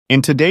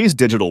In today's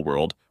digital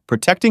world,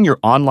 protecting your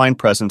online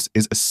presence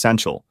is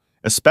essential,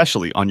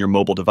 especially on your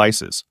mobile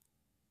devices.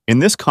 In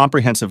this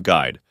comprehensive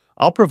guide,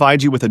 I'll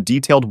provide you with a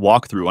detailed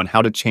walkthrough on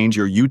how to change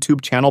your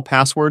YouTube channel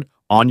password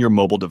on your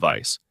mobile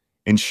device,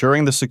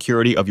 ensuring the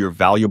security of your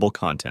valuable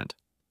content.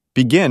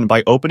 Begin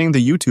by opening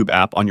the YouTube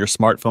app on your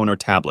smartphone or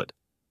tablet.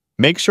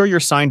 Make sure you're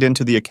signed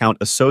into the account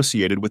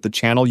associated with the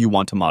channel you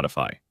want to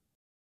modify.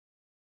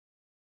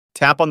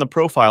 Tap on the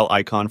profile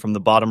icon from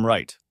the bottom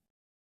right.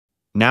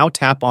 Now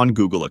tap on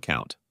Google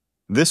account.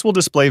 This will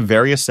display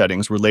various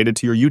settings related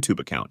to your YouTube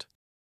account.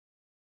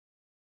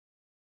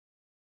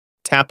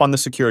 Tap on the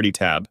Security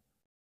tab.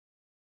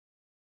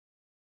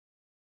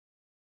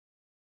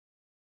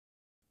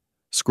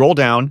 Scroll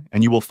down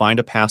and you will find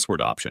a password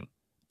option.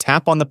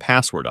 Tap on the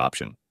Password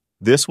option.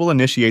 This will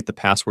initiate the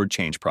password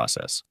change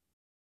process.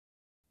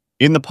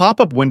 In the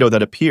pop-up window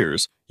that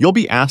appears, you'll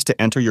be asked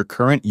to enter your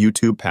current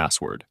YouTube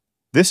password.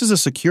 This is a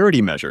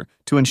security measure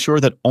to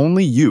ensure that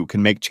only you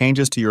can make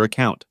changes to your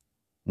account.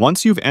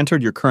 Once you've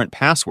entered your current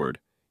password,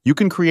 you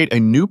can create a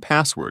new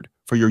password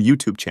for your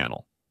YouTube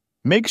channel.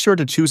 Make sure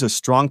to choose a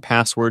strong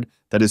password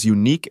that is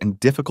unique and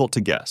difficult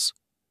to guess.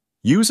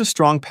 Use a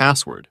strong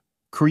password.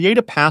 Create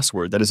a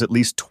password that is at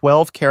least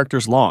 12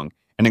 characters long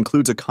and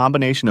includes a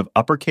combination of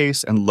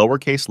uppercase and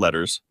lowercase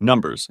letters,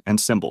 numbers, and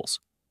symbols.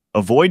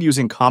 Avoid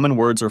using common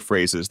words or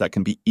phrases that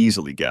can be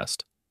easily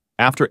guessed.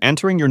 After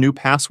entering your new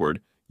password,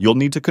 you'll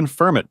need to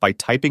confirm it by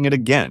typing it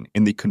again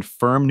in the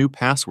Confirm New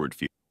Password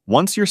field.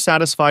 Once you're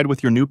satisfied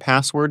with your new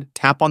password,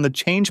 tap on the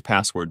Change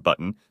Password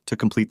button to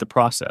complete the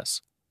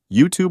process.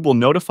 YouTube will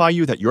notify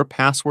you that your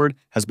password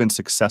has been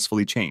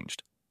successfully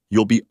changed.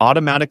 You'll be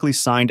automatically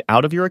signed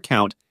out of your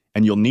account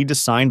and you'll need to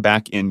sign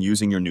back in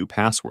using your new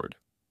password.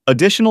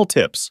 Additional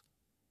tips: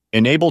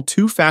 enable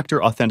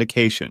two-factor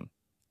authentication.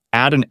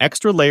 Add an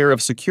extra layer of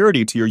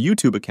security to your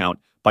YouTube account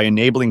by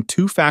enabling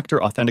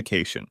two-factor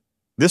authentication.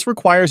 This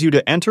requires you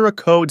to enter a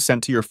code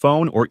sent to your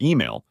phone or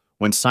email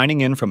when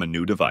signing in from a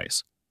new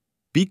device.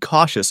 Be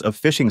cautious of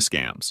phishing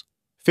scams.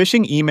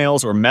 Phishing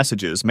emails or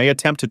messages may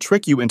attempt to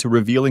trick you into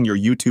revealing your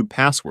YouTube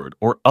password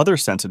or other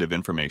sensitive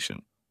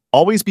information.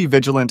 Always be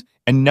vigilant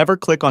and never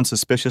click on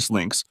suspicious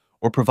links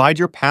or provide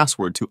your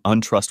password to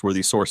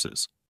untrustworthy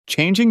sources.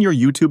 Changing your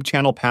YouTube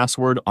channel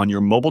password on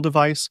your mobile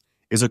device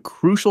is a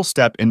crucial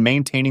step in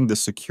maintaining the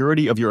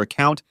security of your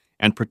account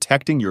and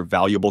protecting your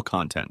valuable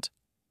content.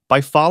 By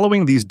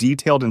following these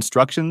detailed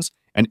instructions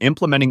and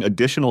implementing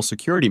additional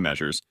security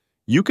measures,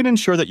 you can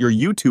ensure that your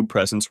YouTube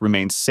presence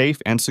remains safe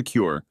and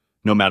secure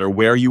no matter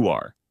where you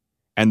are.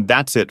 And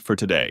that's it for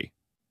today.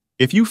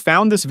 If you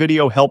found this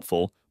video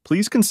helpful,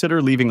 please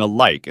consider leaving a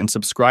like and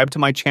subscribe to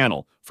my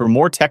channel for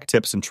more tech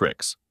tips and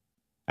tricks.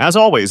 As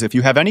always, if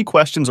you have any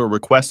questions or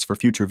requests for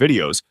future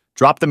videos,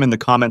 drop them in the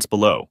comments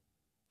below.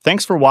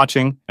 Thanks for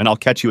watching, and I'll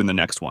catch you in the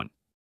next one.